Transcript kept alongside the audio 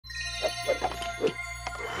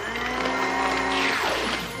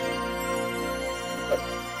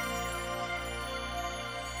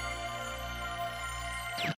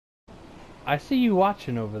I see you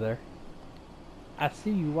watching over there. I see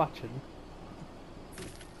you watching.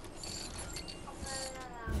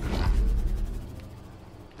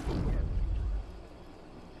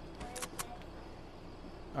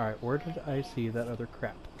 Alright, where did I see that other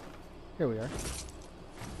crap? Here we are.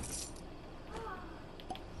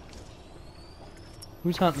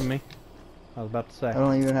 Who's hunting me? I was about to say. I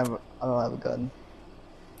don't even have I don't have a gun.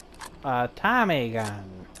 Tommy gun.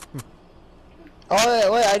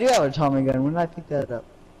 Oh wait, I do have a Tommy gun. When did I pick that up?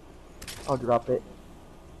 I'll drop it.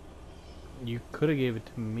 You could have gave it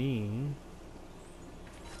to me.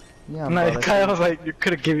 Yeah, No, Kyle was like, you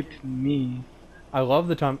could have given it to me. I love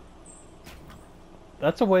the Tom.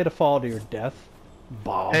 That's a way to fall to your death,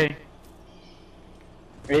 Bob. Hey.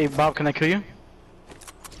 Hey, Bob, can I kill you?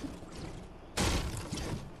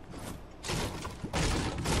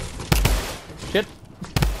 Shit.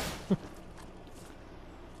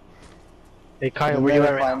 Hey, Kyle, where you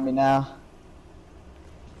at right find me now?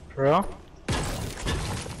 For real?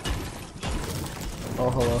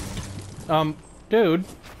 Oh, hello. Dude.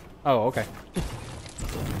 Oh, okay.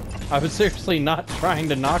 I was seriously not trying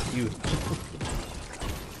to knock you.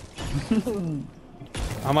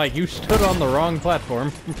 I'm like, you stood on the wrong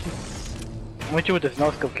platform. I'm with you with this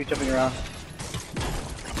no scope, keep jumping around.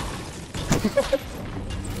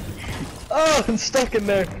 Oh, I'm stuck in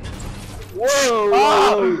there. Whoa!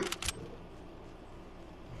 Whoa.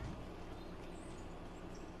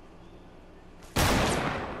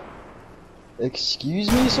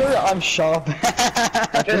 Excuse me, sir. I'm shopping.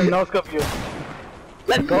 I'm trying to no scope you.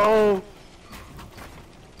 Let go.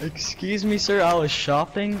 Excuse me, sir. I was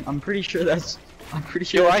shopping. I'm pretty sure that's.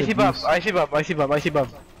 Yo, I see Bob. I see Bob. I see Bob. I see Bob.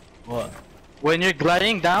 What? When you're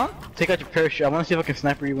gliding down, take out your parachute. I want to see if I can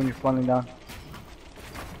sniper you when you're falling down.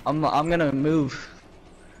 I'm gonna move.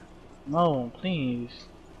 No, please.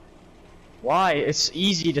 Why? It's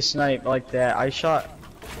easy to snipe like that. I shot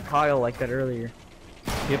Kyle like that earlier.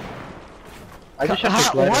 Yep. I just shot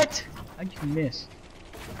your glider. What? How'd you miss?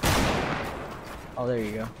 Oh, there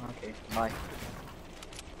you go. Okay, bye.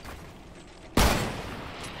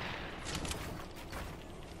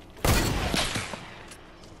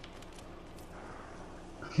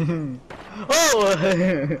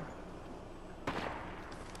 Oh!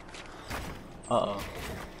 Uh-oh.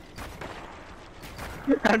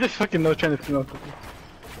 I'm just fucking no trying to spin off.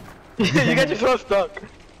 You got yourself stuck.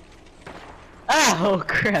 Oh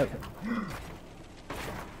crap!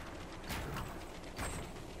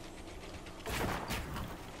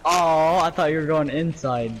 Oh, I thought you were going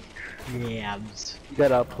inside. Crabs. You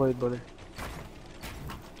got outplayed, brother.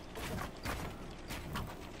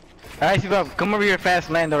 Alright, Bob, come over here fast,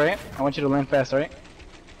 land, alright? I want you to land fast, alright?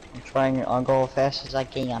 I'm trying. I'll go as fast as I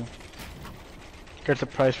can. Got a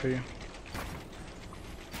surprise for you.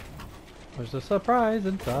 There's a surprise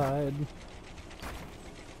inside.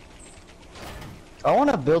 I want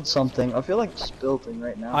to build something. I feel like just building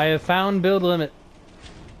right now. I have found build limit.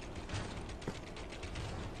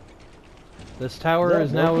 This tower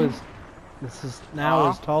is now working? this is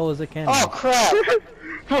now as tall as it can. Oh crap!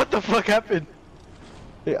 What the fuck happened?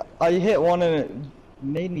 Yeah, I hit one and it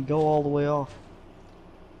made me go all the way off.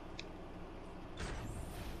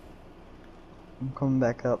 I'm coming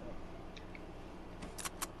back up.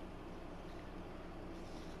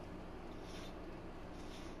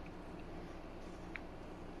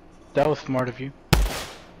 That was smart of you.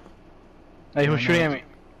 Hey, who's shooting at me?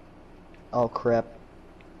 Oh crap.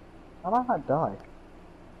 How did I not die?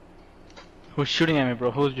 Who's shooting at me, bro?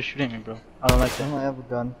 Who's just shooting at me, bro? I don't like I don't that. have a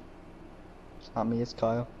gun. It's not me, it's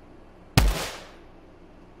Kyle.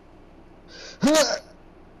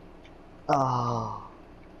 Oh.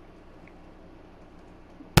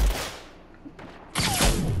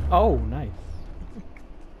 Oh, nice.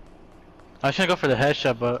 I was trying to go for the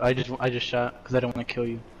headshot, but I just shot because I don't want to kill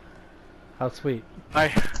you. How sweet.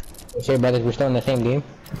 Alright. Okay, brothers, we're still in the same game.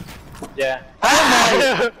 Yeah. Oh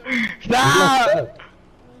my! Stop!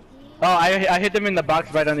 Oh, I hit them in the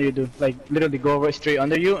box right under you, dude. Like literally go right straight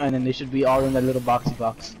under you, and then they should be all in that little boxy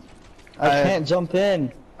box. I can't jump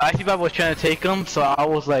in. I see Bob was trying to take him, so I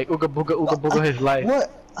was like, ooga booga his life. What?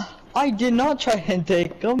 I did not try and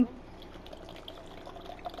take them.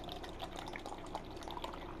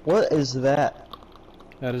 What is that?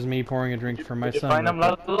 That is me pouring a drink for my Did you son. find him,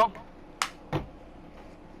 Lalo?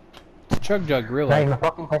 Chug jug, really. Dang, my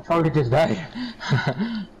fucking controller just died.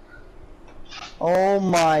 Oh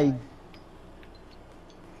my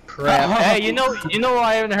crap. Hey, you know what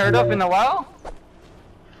I haven't heard of in a while?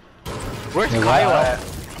 Where's Kyle at?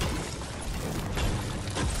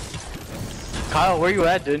 Kyle, where you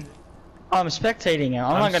at, dude? I'm spectating him.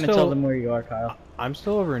 I'm not gonna still- tell them where you are, Kyle. I'm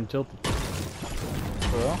still over in Tilted.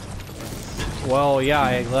 For real? Well, yeah,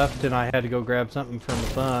 I left and I had to go grab something from the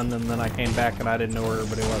sun, and then I came back and I didn't know where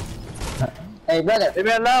everybody was. Hey, brother. Leave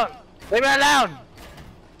me alone! Leave me alone!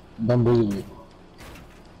 Don't bully me.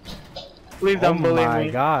 Please don't bully Oh my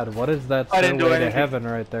me. god, what is that I didn't do stairway to anything. heaven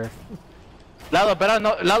right there? Lalo, better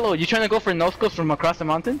no. Lalo, you trying to go for no scopes from across the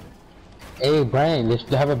mountain? Hey, Brian, let's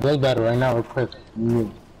have a build battle right now, real quick.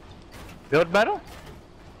 Build battle?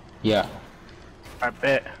 Yeah. I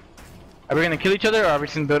bet. Are we gonna kill each other, or are we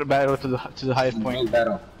just gonna build a battle to the highest point? Build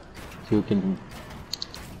battle. So you can.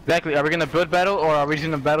 Exactly. Are we gonna build battle, or are we just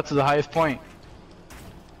gonna battle to the highest point?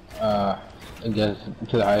 I guess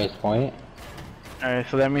to the highest point. Alright,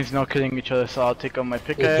 so that means no killing each other. So I'll take out my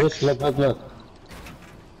Hey, pickaxe. look.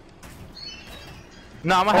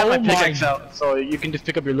 No, I'm gonna have Oh my my- pickaxe out, so you can just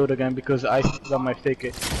pick up your loot again because I got my fake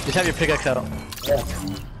it. Just have your pickaxe out. Yeah.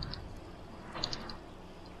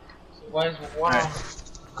 Alright.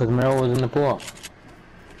 Cause Meryl was in the pool.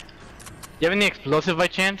 You have any explosive by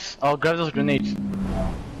chance? I'll grab those grenades.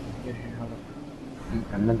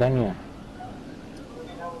 I'm not done yet.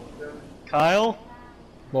 Kyle,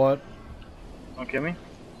 What? Don't kill me.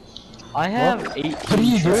 I have 18 What are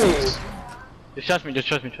you doing? traps. Just trust me. Just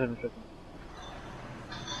trust me. Trust me. Trust me.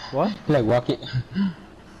 What? Like walk it.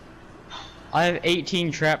 I have 18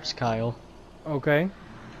 traps, Kyle. Okay.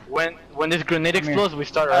 When this grenade Come here. explodes, we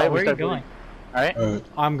start. Oh, Alright, where we are you start going? Alright.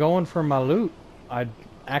 I'm going for my loot. I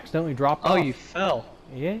accidentally dropped Oh, off. you fell.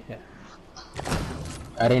 Yeah.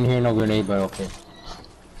 I didn't hear no grenade, but okay.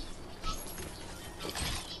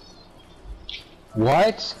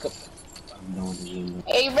 What?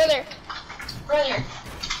 Hey, brother. Brother.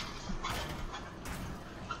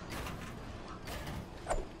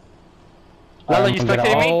 Lalo, you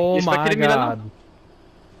spectating me? Oh You my spectating me, Lalo? god.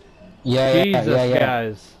 Yeah, Jesus,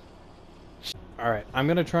 guys. Alright, I'm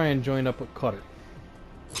gonna try and join up with Clutter.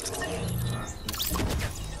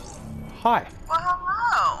 Hi. Well,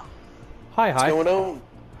 hello. Hi. What's going on?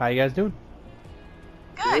 How you guys doing?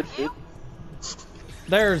 Good. You?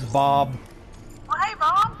 There's Bob. Well, hey,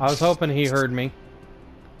 Bob. I was hoping he heard me.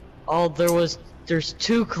 Oh, there's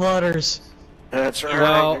 2 clutters. That's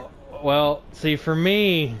right. Well, see, for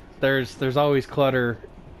me, there's always Clutter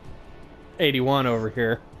 81 over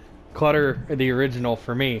here. Clutter the original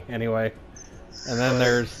for me, anyway. And then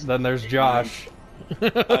there's Josh.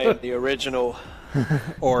 I am the original.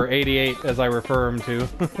 Or 88 as I refer him to.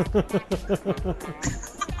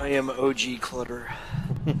 I am OG Clutter.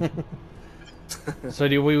 So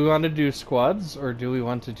do we want to do squads or do we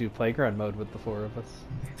want to do playground mode with the 4 of us?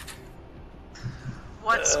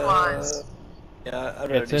 What squads? Yeah, I'd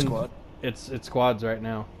rather do squad. It's squads right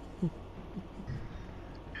now.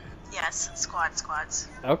 Yes, squads.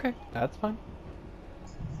 Okay, that's fine.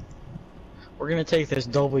 We're gonna take this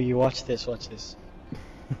W. Watch this.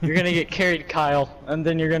 You're gonna get carried, Kyle, and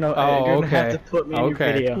then you're gonna have to put me in your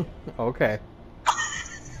video. Okay.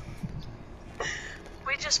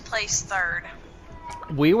 We just placed 3rd.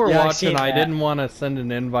 We were Yeah, I watching. seen I that. didn't want to send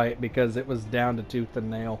an invite because it was down to tooth and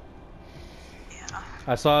nail. Yeah.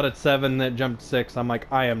 I saw it at 7, then it jumped to 6. I'm like,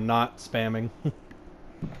 I am not spamming.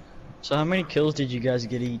 So how many kills did you guys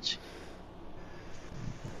get each?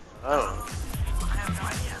 I don't know. I have no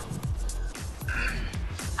idea.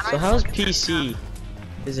 So how's PC?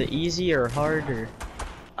 Is it easy or hard or?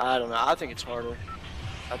 I don't know. I think it's harder.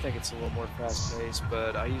 I think it's a little more fast-paced,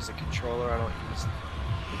 but I use a controller. I don't use.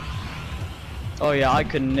 Oh yeah, I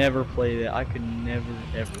could never play that. I could never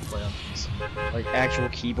ever play on PC. Like actual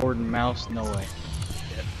keyboard and mouse, no way.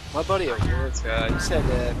 My buddy at work, he said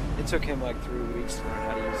that it took him like 3 weeks to learn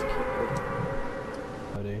how to use a keyboard.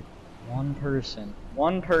 Buddy.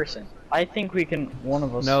 One person. I think we can. One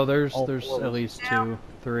of us. No, there's all 4 of at us. least Yeah. 2,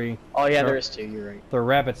 3. Oh yeah, There- there is 2. You're right. They're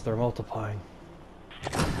rabbits. They're multiplying.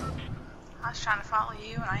 I was trying to follow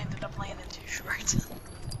you, and I ended up landing too short.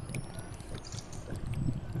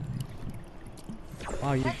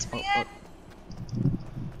 Wow, you. That's me. Are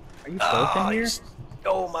you both in here? he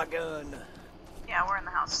stole my gun. Yeah, we're in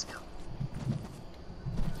the house still.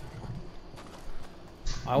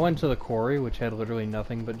 I went to the quarry, which had literally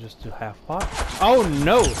nothing but just a half pot. Oh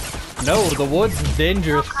no! No, the woods is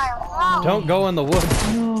dangerous. Don't go in the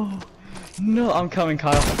woods. No, I'm coming,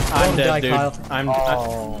 Kyle. I'm Don't dead, die, dude.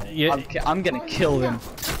 Kyle. Yeah, I'm gonna kill them.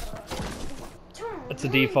 it's a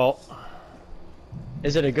default.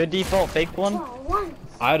 Is it a good default fake one?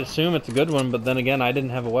 I'd assume it's a good one, but then again, I didn't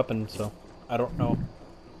have a weapon, so I don't know.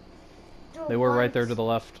 They were right there to the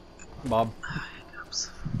left, Bob. Oops.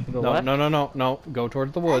 To the No, left? no. Go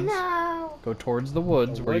towards the woods. Go towards the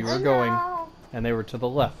woods where you were going, and they were to the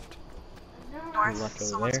left. North. Left over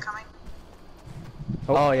Someone's there. coming.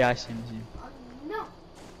 Oh yeah, I see him.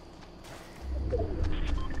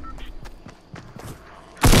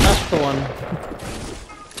 the one.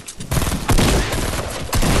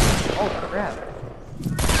 Oh crap.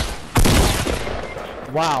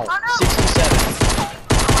 Wow. Oh, no. 67.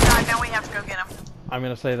 Oh god, now we have to go get him. I'm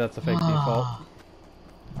gonna say that's a fake default.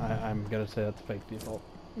 I'm gonna say that's a fake default.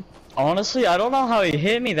 Honestly, I don't know how he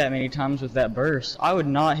hit me that many times with that burst. I would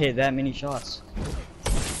not hit that many shots.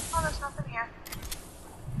 Oh, there's nothing here.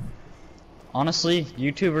 Honestly,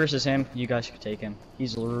 you two versus him, you guys could take him.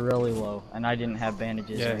 He's really low, and I didn't have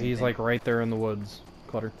bandages. Yeah, or he's anything. like right there in the woods,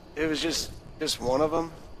 Clutter. It was just one of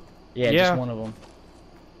them. Yeah, Yeah. just one of them.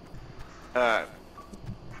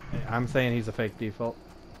 I'm saying he's a fake default.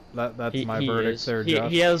 That's my he verdict is. there, He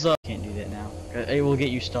Josh. has a... Can't do that now. It will get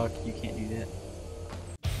you stuck. You can't do that.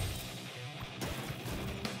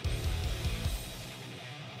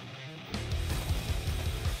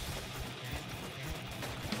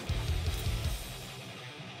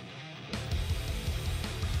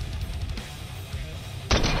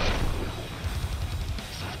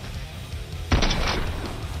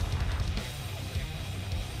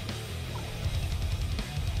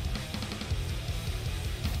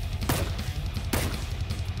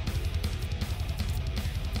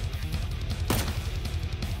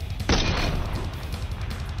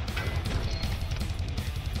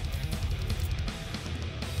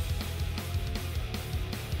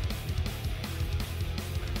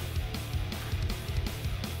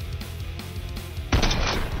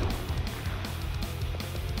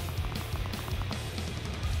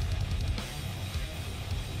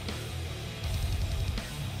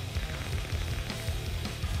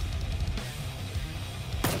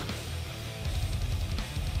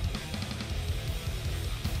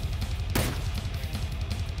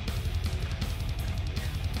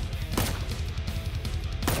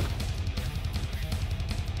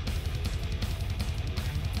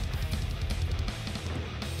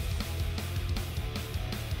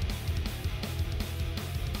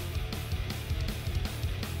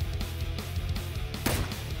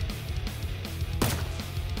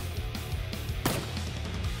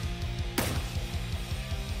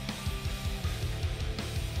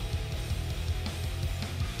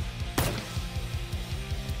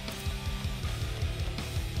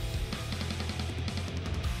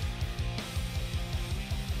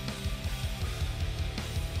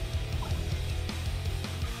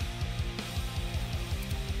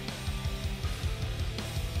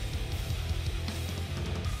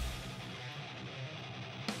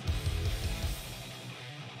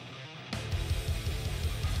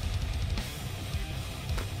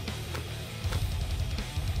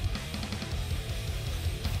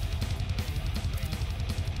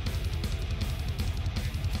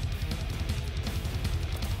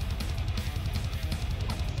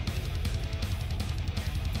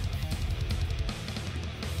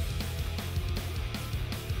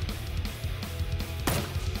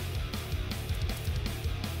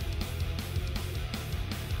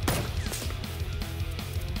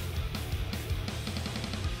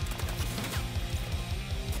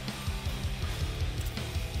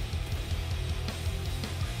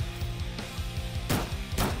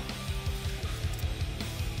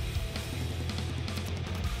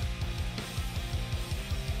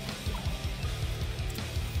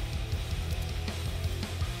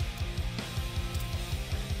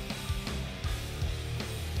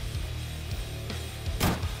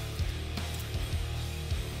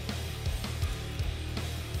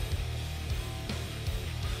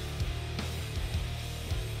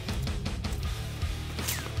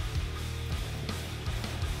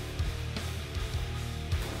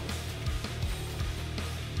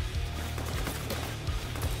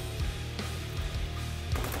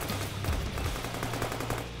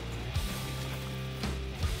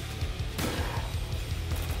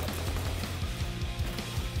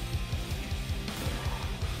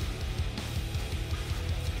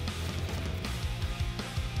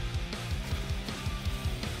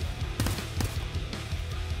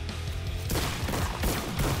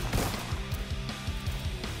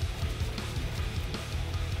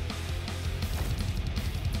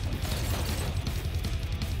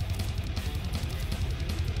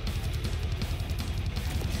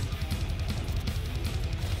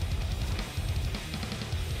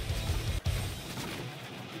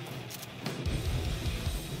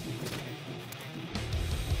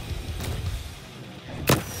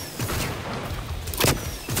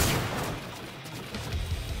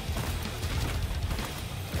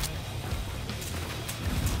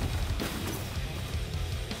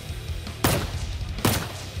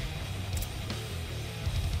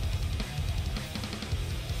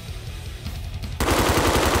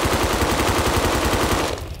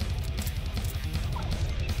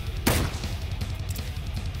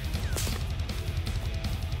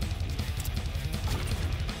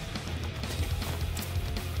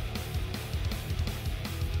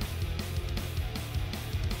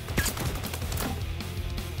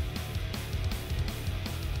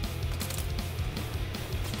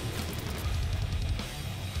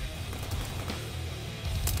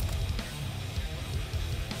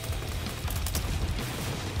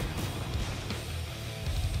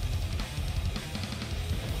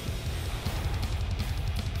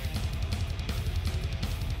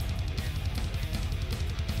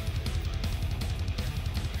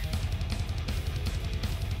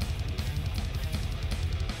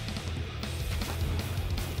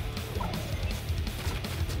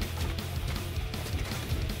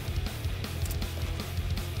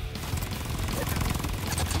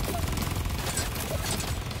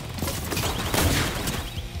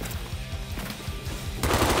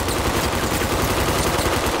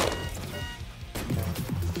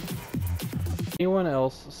 Anyone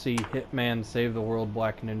else see Hitman Save the World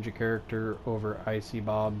Black Ninja character over Icy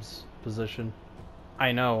Bob's position?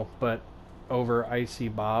 I know, but over Icy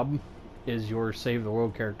Bob is your Save the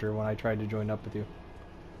World character when I tried to join up with you.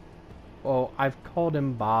 Well, I've called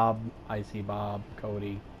him Bob, Icy Bob,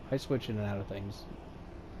 Cody. I switch in and out of things.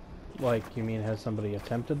 Like, you mean has somebody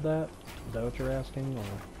attempted that? Is that what you're asking, or...?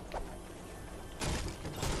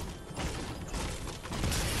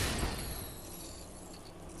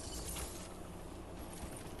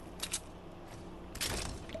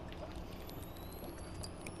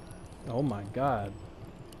 Oh my god.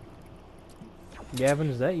 Gavin,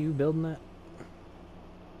 is that you building that?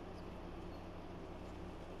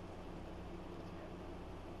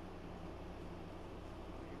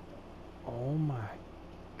 Oh my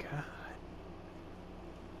god.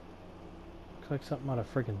 Looks like something out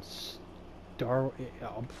of friggin' Star...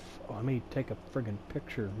 let me take a friggin'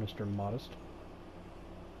 picture, Mr. Modest.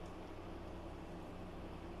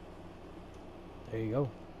 There you go.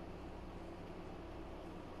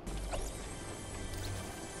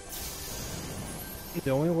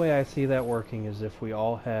 The only way I see that working is if we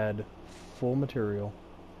all had full material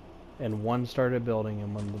and one started building,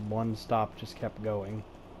 and when the one stopped just kept going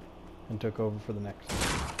and took over for the next.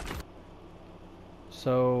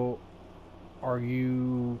 So are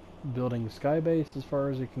you building Skybase as far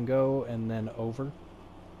as it can go and then over?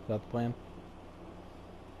 Is that the plan?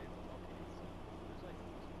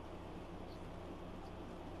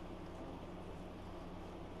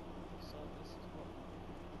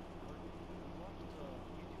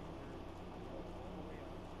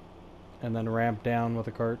 And then ramp down with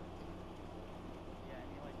a cart?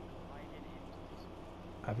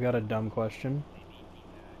 I've got a dumb question.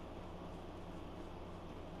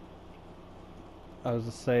 I was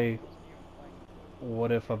to say,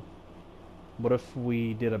 what if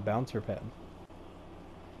we did a bouncer pad?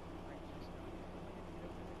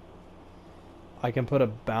 I can put a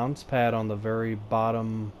bounce pad on the very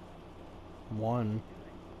bottom one.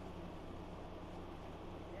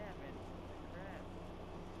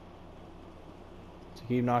 To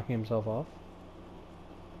keep knocking himself off?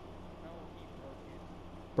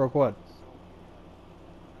 Broke what?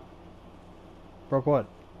 Broke what?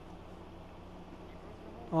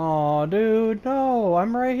 Aw, dude, no,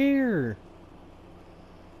 I'm right here.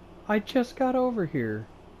 I just got over here.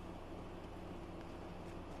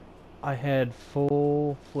 I had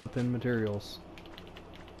full flippin' materials.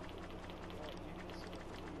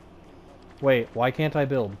 Wait, why can't I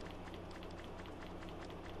build?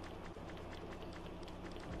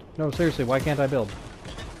 No, seriously, why can't I build?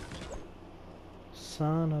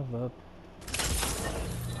 Son of a...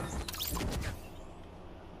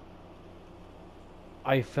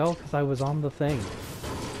 I fell because I was on the thing.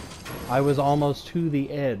 I was almost to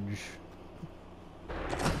the edge.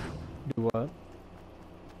 Do what?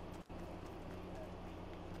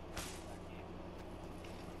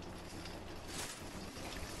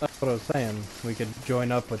 That's what I was saying. We could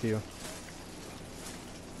join up with you.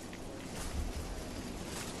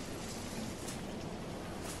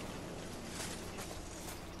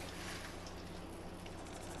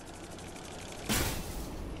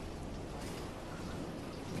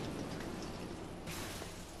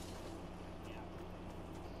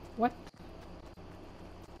 What?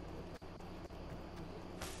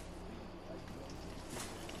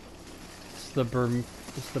 It's the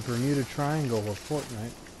Bermuda Triangle of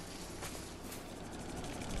Fortnite.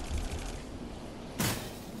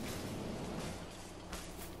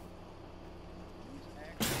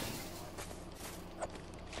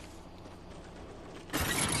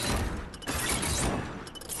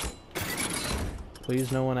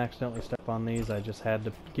 Please no one accidentally step on these. I just had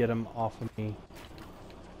to get them off of me.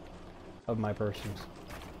 Of my persons.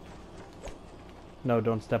 No,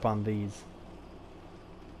 don't step on these.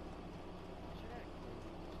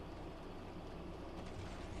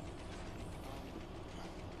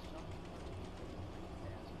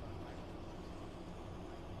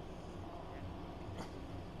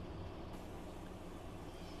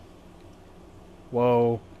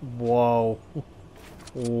 Whoa, whoa,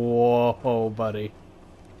 whoa, buddy.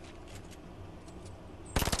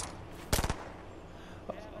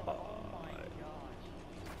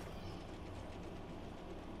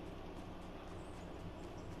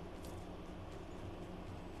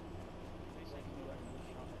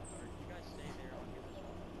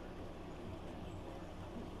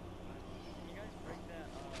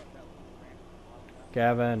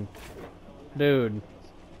 Gavin, dude,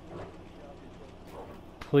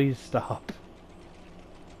 please stop.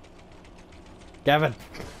 Gavin,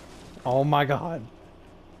 oh my god.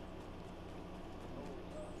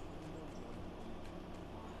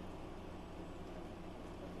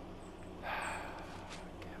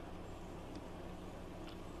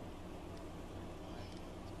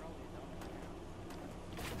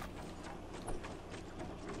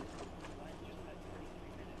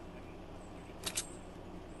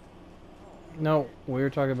 No, we were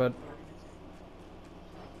talking about...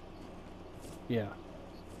 Yeah.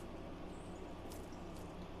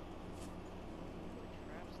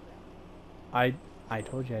 I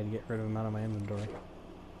told you I'd get rid of them out of my inventory.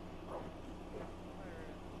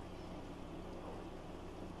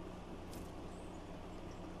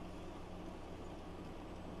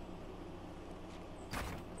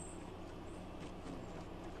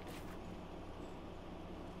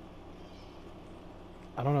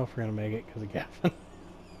 I don't know if we're gonna make it because of Gavin.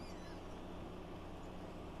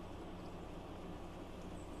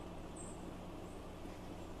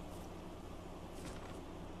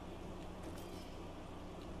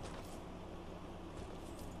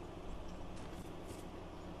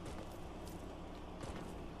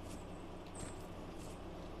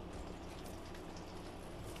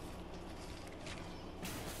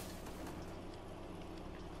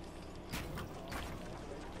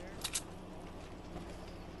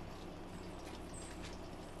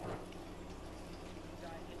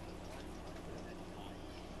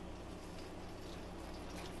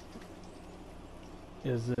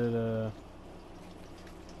 Is it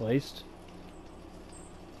placed?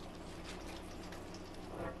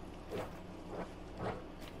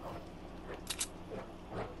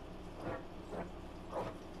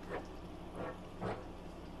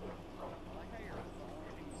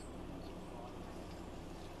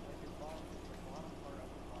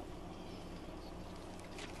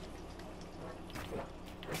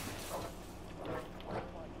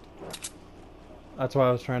 That's why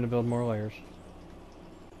I was trying to build more layers.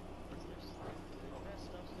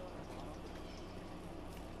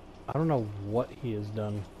 I don't know what he has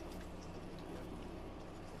done.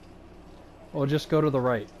 Well, just go to the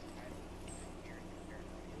right.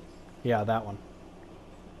 Yeah, that one.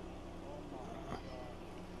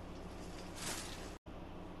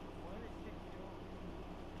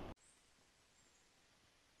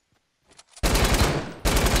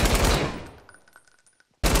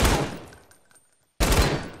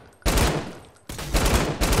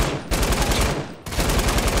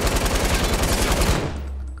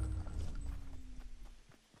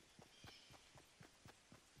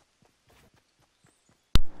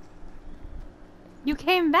 You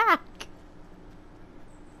came back!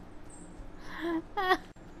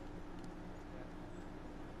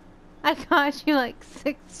 I got you like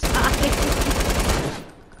 6 times.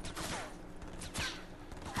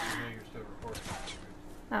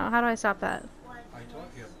 Oh, how do I stop that?